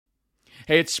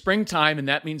Hey, it's springtime, and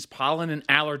that means pollen and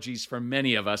allergies for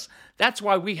many of us. That's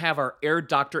why we have our Air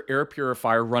Doctor air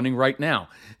purifier running right now.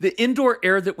 The indoor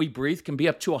air that we breathe can be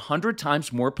up to 100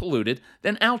 times more polluted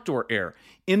than outdoor air.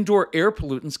 Indoor air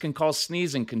pollutants can cause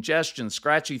sneezing, congestion,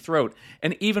 scratchy throat,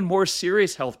 and even more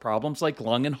serious health problems like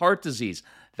lung and heart disease.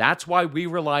 That's why we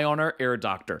rely on our Air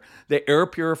Doctor, the air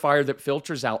purifier that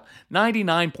filters out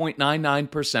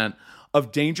 99.99%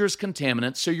 of dangerous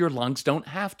contaminants so your lungs don't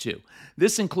have to.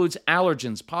 This includes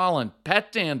allergens, pollen,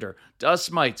 pet dander,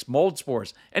 dust mites, mold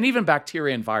spores, and even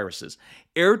bacteria and viruses.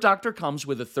 Air Doctor comes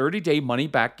with a 30-day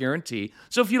money-back guarantee,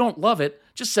 so if you don't love it,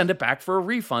 just send it back for a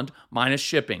refund minus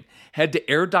shipping. Head to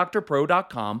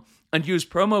airdoctorpro.com and use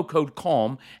promo code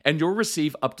CALM, and you'll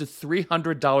receive up to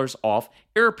 $300 off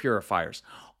air purifiers.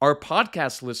 Our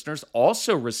podcast listeners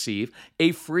also receive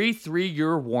a free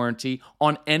 3-year warranty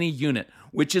on any unit,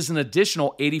 which is an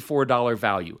additional $84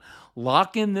 value.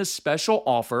 Lock in this special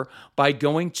offer by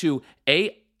going to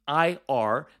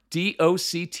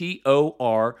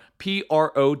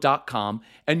airdoctorpro.com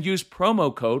and use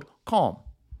promo code CALM.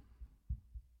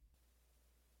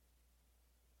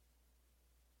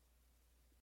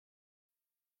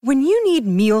 When you need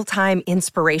mealtime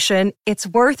inspiration, it's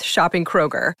worth shopping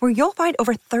Kroger, where you'll find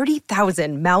over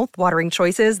 30,000 mouth-watering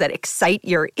choices that excite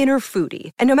your inner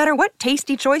foodie. And no matter what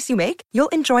tasty choice you make, you'll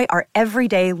enjoy our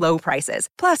everyday low prices,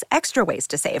 plus extra ways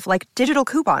to save, like digital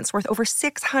coupons worth over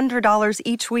 $600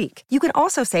 each week. You can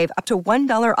also save up to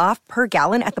 $1 off per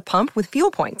gallon at the pump with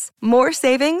fuel points. More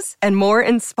savings and more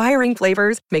inspiring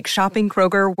flavors make shopping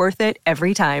Kroger worth it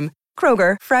every time.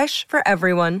 Kroger, fresh for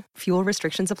everyone. Fuel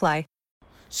restrictions apply.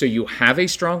 So you have a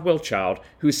strong-willed child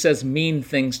who says mean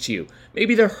things to you.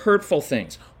 Maybe they're hurtful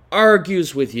things,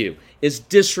 argues with you, is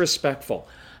disrespectful.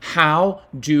 How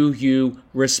do you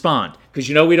respond? Because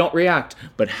you know we don't react,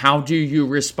 but how do you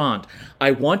respond?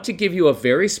 I want to give you a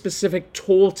very specific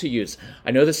tool to use.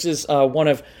 I know this is one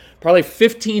of probably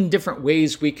 15 different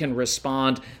ways we can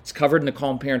respond. It's covered in the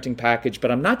Calm Parenting package,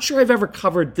 but I'm not sure I've ever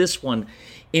covered this one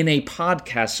in a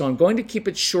podcast, so I'm going to keep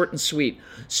it short and sweet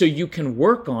so you can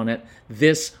work on it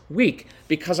this week,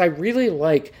 because I really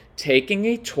like taking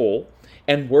a tool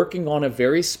and working on a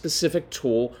very specific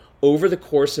tool over the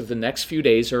course of the next few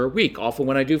days or a week. Often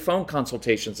when I do phone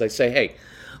consultations, I say, hey,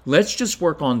 let's just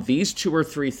work on these 2 or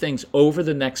 3 things over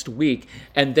the next week,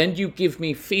 and then you give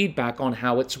me feedback on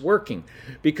how it's working.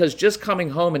 Because just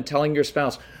coming home and telling your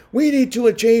spouse, we need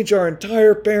to change our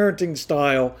entire parenting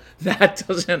style, that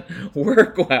doesn't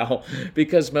work well,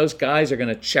 because most guys are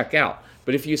going to check out.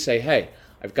 But if you say, hey,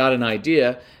 I've got an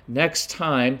idea, next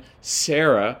time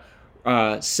Sarah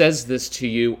says this to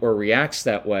you or reacts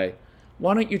that way,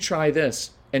 why don't you try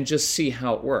this and just see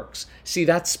how it works? See,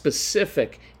 that's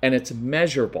specific and it's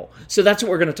measurable. So that's what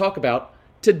we're going to talk about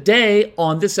today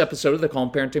on this episode of the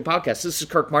Calm Parenting Podcast. This is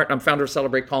Kirk Martin. I'm founder of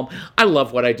Celebrate Calm. I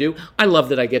love what I do. I love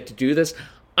that I get to do this.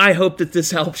 I hope that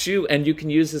this helps you and you can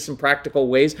use this in practical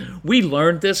ways. We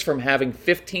learned this from having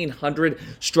 1,500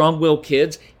 strong-willed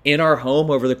kids in our home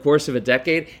over the course of a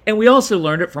decade. And we also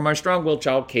learned it from our strong-willed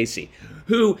child, Casey,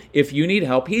 who, if you need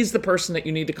help, he's the person that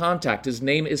you need to contact. His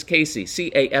name is Casey,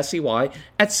 C-A-S-E-Y,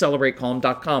 at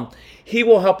CelebrateCalm.com. He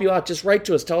will help you out. Just write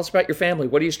to us. Tell us about your family.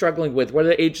 What are you struggling with? What are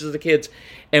the ages of the kids?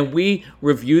 And we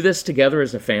review this together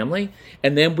as a family,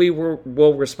 and then we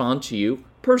will respond to you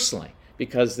personally,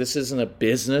 because this isn't a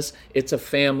business. It's a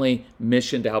family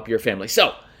mission to help your family.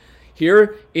 So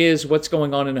here is what's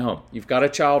going on in the home. You've got a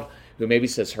child who maybe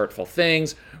says hurtful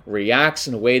things, reacts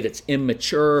in a way that's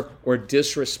immature or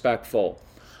disrespectful.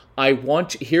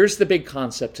 Here's the big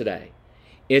concept today.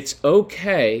 It's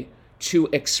okay to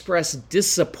express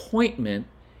disappointment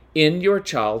in your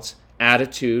child's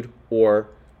attitude or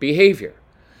behavior.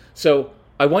 So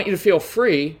I want you to feel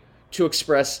free to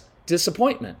express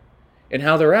disappointment in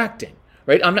how they're acting.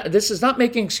 Right? This is not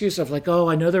making excuse of like, oh,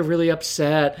 I know they're really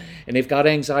upset and they've got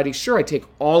anxiety. Sure, I take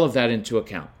all of that into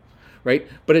account, right?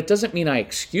 But it doesn't mean I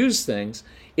excuse things.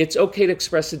 It's okay to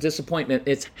express a disappointment.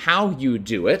 It's how you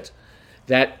do it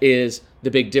that is the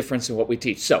big difference in what we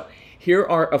teach. So here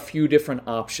are a few different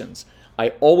options. I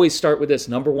always start with this.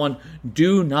 Number one,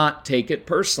 do not take it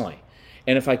personally.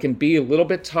 And if I can be a little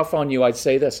bit tough on you, I'd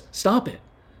say this. Stop it.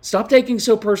 Stop taking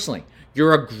so personally.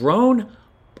 You're a grown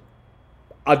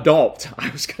adult. I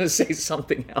was going to say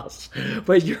something else,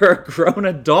 but you're a grown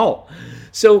adult.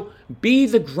 So be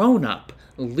the grown-up.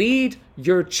 Lead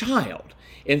your child.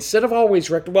 Instead of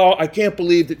always well, I can't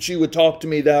believe that she would talk to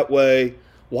me that way.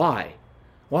 Why?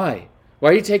 Why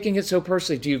are you taking it so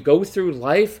personally? Do you go through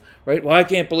life, right? Well, I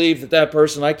can't believe that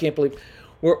person, I can't believe.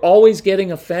 We're always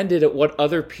getting offended at what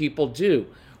other people do.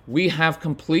 We have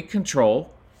complete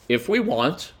control, if we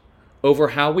want, over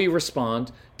how we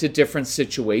respond to different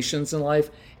situations in life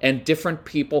and different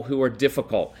people who are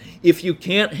difficult. If you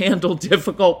can't handle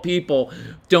difficult people,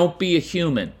 don't be a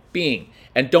human being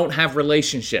and don't have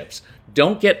relationships.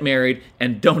 Don't get married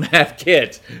and don't have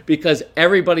kids, because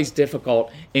everybody's difficult,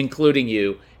 including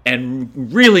you,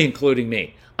 and really including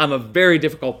me. I'm a very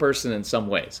difficult person in some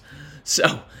ways.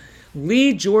 So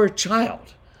lead your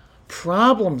child.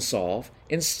 Problem solve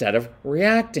instead of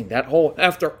reacting. That whole,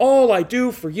 after all I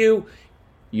do for you,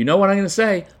 you know what I'm going to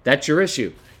say? That's your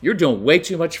issue. You're doing way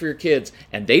too much for your kids,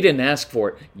 and they didn't ask for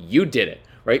it. You did it,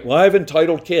 right? Well, I have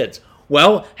entitled kids.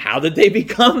 Well, how did they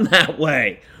become that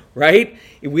way? Right?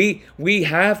 We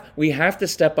have to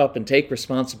step up and take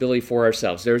responsibility for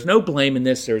ourselves. There's no blame in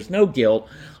this. There's no guilt.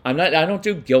 I don't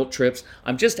do guilt trips.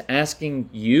 I'm just asking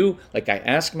you, like I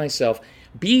ask myself,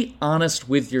 be honest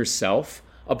with yourself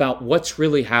about what's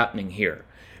really happening here.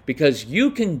 Because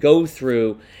you can go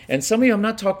through, and some of you, I'm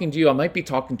not talking to you, I might be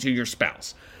talking to your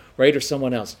spouse, right? Or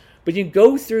someone else. But you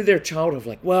go through their childhood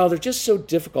like, well, they're just so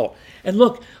difficult. And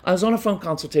look, I was on a phone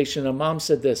consultation and a mom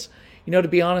said this, to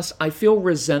be honest, I feel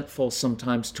resentful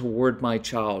sometimes toward my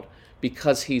child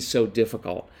because he's so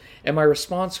difficult. And my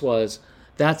response was,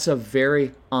 that's a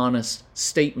very honest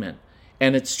statement.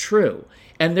 And it's true.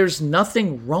 And there's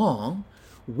nothing wrong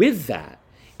with that.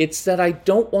 It's that I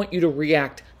don't want you to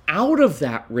react out of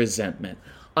that resentment.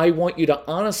 I want you to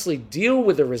honestly deal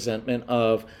with the resentment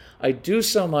of, I do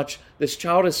so much, this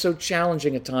child is so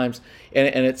challenging at times,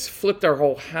 and it's flipped our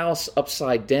whole house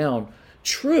upside down.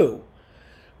 True.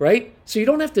 Right? So you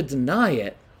don't have to deny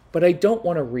it, but I don't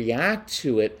want to react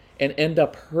to it and end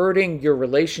up hurting your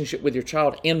relationship with your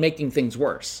child and making things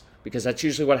worse, because that's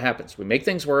usually what happens. We make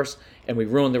things worse and we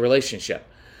ruin the relationship.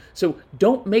 So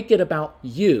don't make it about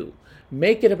you.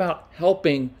 Make it about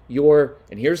helping your,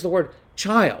 and here's the word,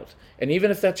 child. And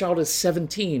even if that child is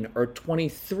 17 or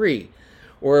 23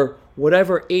 or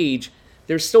whatever age,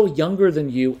 they're still younger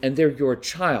than you and they're your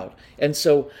child. And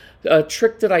so a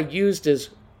trick that I used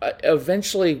is,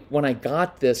 eventually, when I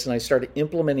got this and I started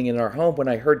implementing it in our home, when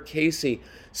I heard Casey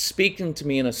speaking to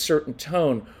me in a certain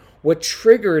tone, what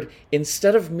triggered,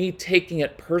 instead of me taking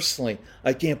it personally,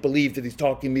 I can't believe that he's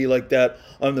talking to me like that.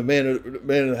 I'm the man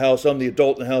in the house. I'm the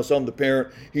adult in the house. I'm the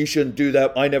parent. He shouldn't do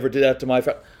that. I never did that to my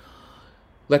family.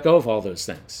 Let go of all those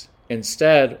things.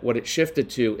 Instead, what it shifted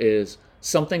to is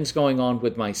something's going on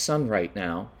with my son right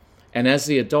now. And as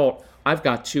the adult, I've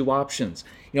got two options.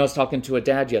 I was talking to a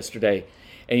dad yesterday.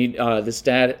 And this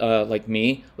dad, like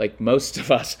me, like most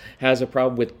of us, has a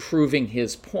problem with proving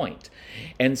his point.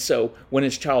 And so when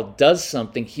his child does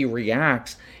something, he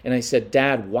reacts. And I said,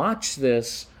 Dad, watch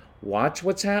this. Watch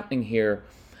what's happening here.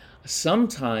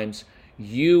 Sometimes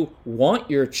you want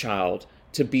your child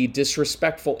to be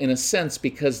disrespectful in a sense,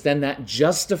 because then that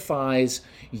justifies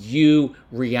you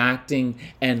reacting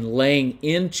and laying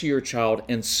into your child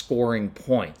and scoring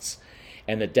points.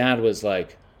 And the dad was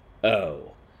like, oh.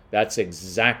 That's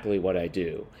exactly what I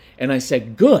do. And I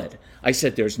said, good. I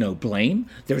said, there's no blame.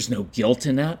 There's no guilt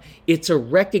in that. It's a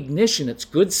recognition. It's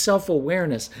good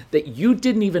self-awareness that you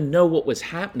didn't even know what was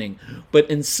happening. But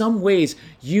in some ways,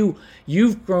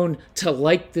 you've grown to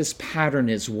like this pattern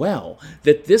as well.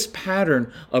 That this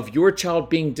pattern of your child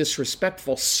being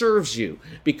disrespectful serves you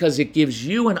because it gives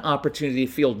you an opportunity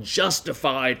to feel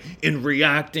justified in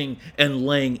reacting and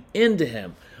laying into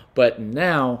him. But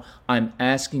now I'm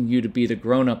asking you to be the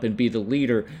grown-up and be the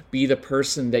leader, be the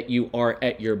person that you are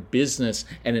at your business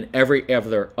and in every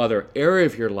other area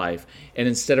of your life. And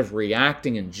instead of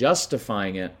reacting and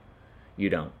justifying it, you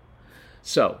don't.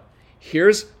 So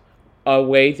here's a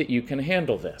way that you can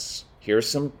handle this. Here's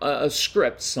some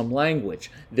script, some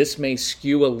language. This may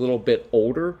skew a little bit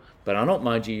older, but I don't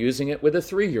mind you using it with a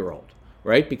 3-year-old,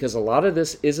 right? Because a lot of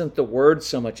this isn't the word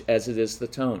so much as it is the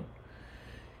tone.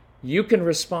 You can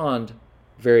respond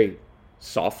very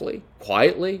softly,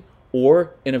 quietly,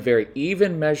 or in a very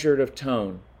even measured of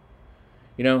tone.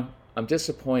 I'm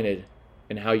disappointed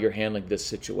in how you're handling this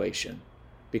situation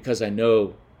because I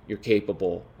know you're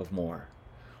capable of more.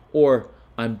 Or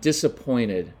I'm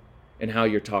disappointed in how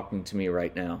you're talking to me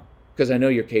right now because I know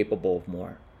you're capable of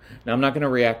more. Now, I'm not going to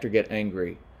react or get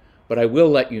angry, but I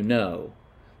will let you know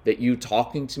that you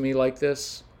talking to me like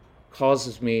this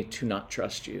causes me to not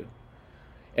trust you.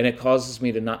 And it causes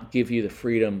me to not give you the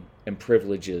freedom and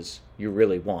privileges you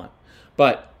really want.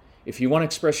 But if you want to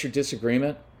express your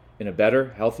disagreement in a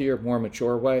better, healthier, more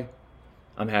mature way,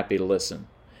 I'm happy to listen.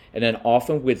 And then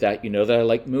often with that, that I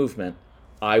like movement,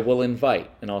 I will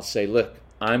invite and I'll say, look,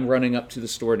 I'm running up to the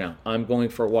store now. I'm going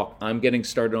for a walk. I'm getting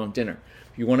started on dinner.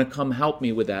 If you want to come help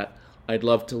me with that, I'd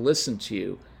love to listen to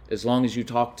you as long as you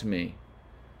talk to me,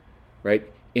 right?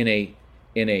 In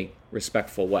a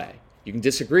respectful way. You can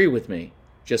disagree with me,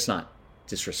 just not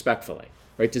disrespectfully.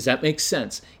 Right? Does that make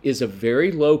sense? Is a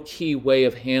very low-key way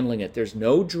of handling it. There's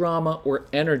no drama or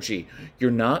energy.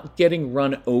 You're not getting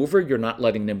run over. You're not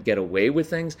letting them get away with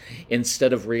things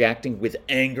instead of reacting with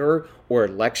anger or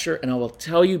lecture. And I will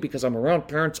tell you, because I'm around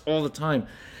parents all the time,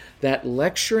 that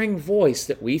lecturing voice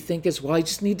that we think is, well, I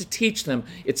just need to teach them.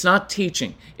 It's not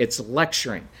teaching. It's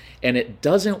lecturing. And it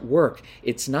doesn't work.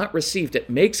 It's not received. It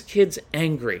makes kids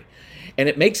angry. And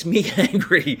it makes me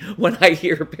angry when I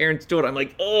hear parents do it. I'm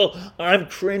like, oh, I'm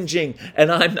cringing,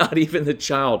 and I'm not even the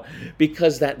child,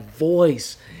 because that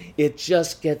voice, it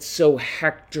just gets so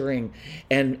hectoring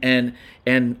and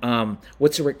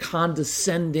what's the word,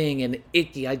 condescending and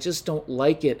icky. I just don't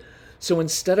like it. So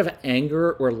instead of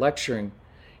anger or lecturing,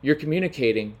 you're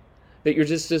communicating that you're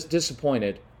just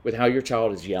disappointed with how your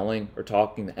child is yelling or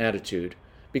talking, the attitude,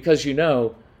 because you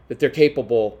know that they're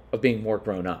capable of being more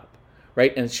grown up.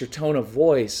 Right? And it's your tone of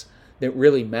voice that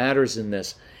really matters in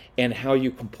this, and how you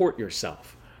comport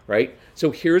yourself, right?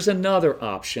 So here's another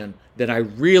option that I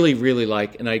really, really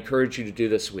like, and I encourage you to do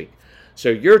this week. So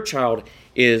your child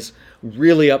is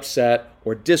really upset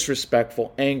or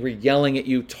disrespectful, angry, yelling at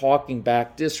you, talking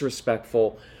back,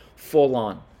 disrespectful, full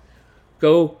on.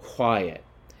 Go quiet.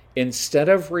 Instead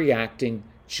of reacting,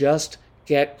 just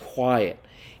get quiet.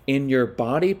 In your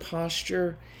body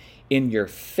posture, in your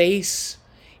face,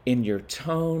 in your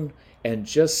tone, and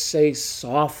just say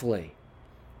softly,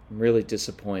 I'm really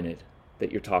disappointed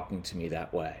that you're talking to me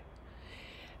that way.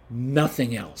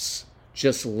 Nothing else.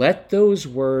 Just let those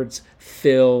words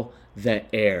fill the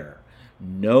air.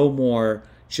 No more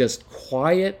just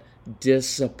quiet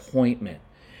disappointment.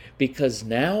 Because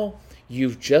now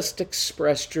you've just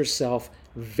expressed yourself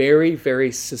very,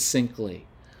 very succinctly.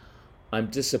 I'm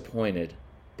disappointed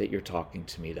that you're talking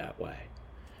to me that way.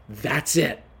 That's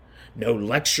it. No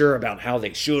lecture about how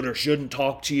they should or shouldn't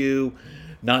talk to you,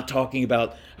 not talking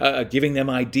about giving them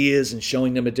ideas and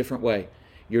showing them a different way.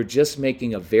 You're just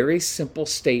making a very simple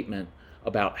statement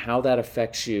about how that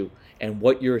affects you and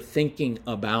what you're thinking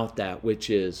about that, which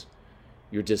is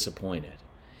you're disappointed.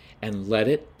 And let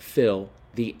it fill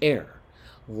the air.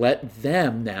 Let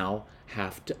them now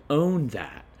have to own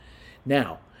that.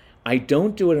 Now, I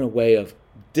don't do it in a way of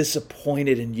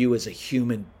disappointed in you as a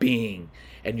human being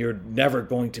and you're never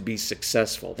going to be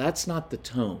successful. That's not the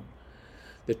tone.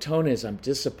 The tone is, I'm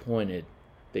disappointed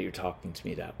that you're talking to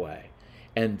me that way.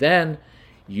 And then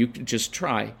you can just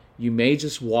try. You may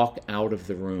just walk out of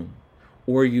the room,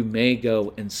 or you may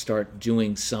go and start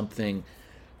doing something,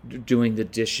 doing the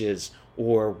dishes,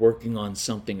 or working on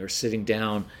something, or sitting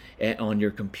down on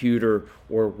your computer,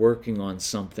 or working on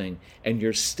something, and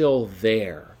you're still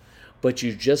there, but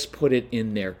you just put it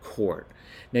in their court.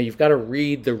 Now you've got to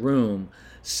read the room.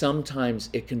 Sometimes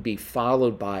it can be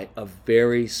followed by a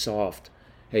very soft,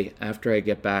 hey, after I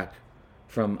get back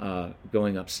from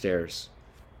going upstairs,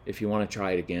 if you want to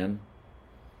try it again,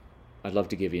 I'd love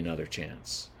to give you another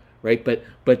chance, right?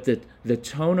 But the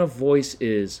tone of voice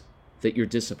is that you're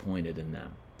disappointed in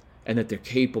them, and that they're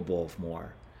capable of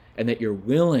more, and that you're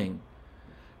willing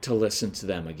to listen to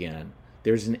them again.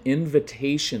 There's an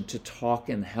invitation to talk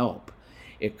and help.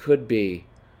 It could be,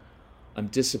 I'm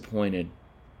disappointed.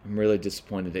 I'm really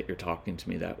disappointed that you're talking to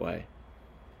me that way.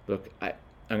 Look, I'm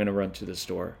going to run to the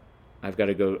store. I've got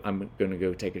to go. I'm going to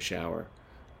go take a shower.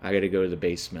 I got to go to the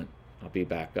basement. I'll be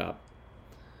back up.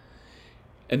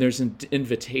 And there's an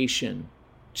invitation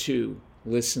to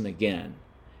listen again.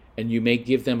 And you may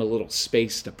give them a little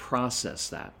space to process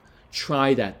that.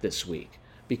 Try that this week.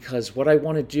 Because what I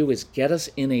want to do is get us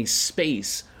in a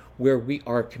space where we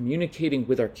are communicating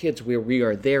with our kids, where we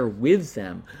are there with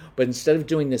them. But instead of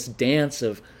doing this dance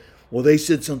of, well, they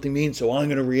said something mean, so I'm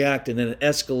going to react, and then it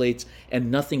escalates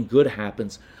and nothing good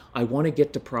happens, I want to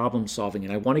get to problem solving,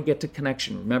 and I want to get to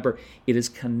connection. Remember, it is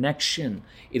connection.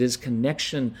 It is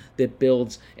connection that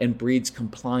builds and breeds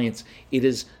compliance. It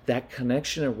is that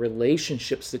connection of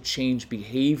relationships that change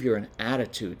behavior and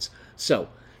attitudes. So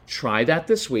try that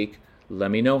this week.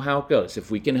 Let me know how it goes.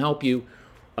 If we can help you,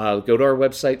 go to our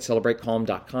website,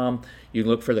 celebratecalm.com. You can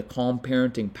look for the Calm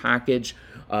Parenting Package.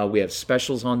 We have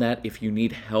specials on that. If you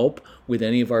need help with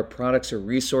any of our products or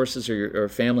resources or your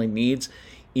family needs,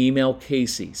 email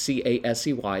Casey,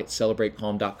 C-A-S-E-Y, at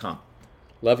celebratecalm.com.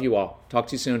 Love you all. Talk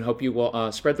to you soon. Hope you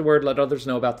will spread the word. Let others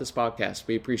know about this podcast.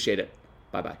 We appreciate it.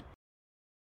 Bye-bye.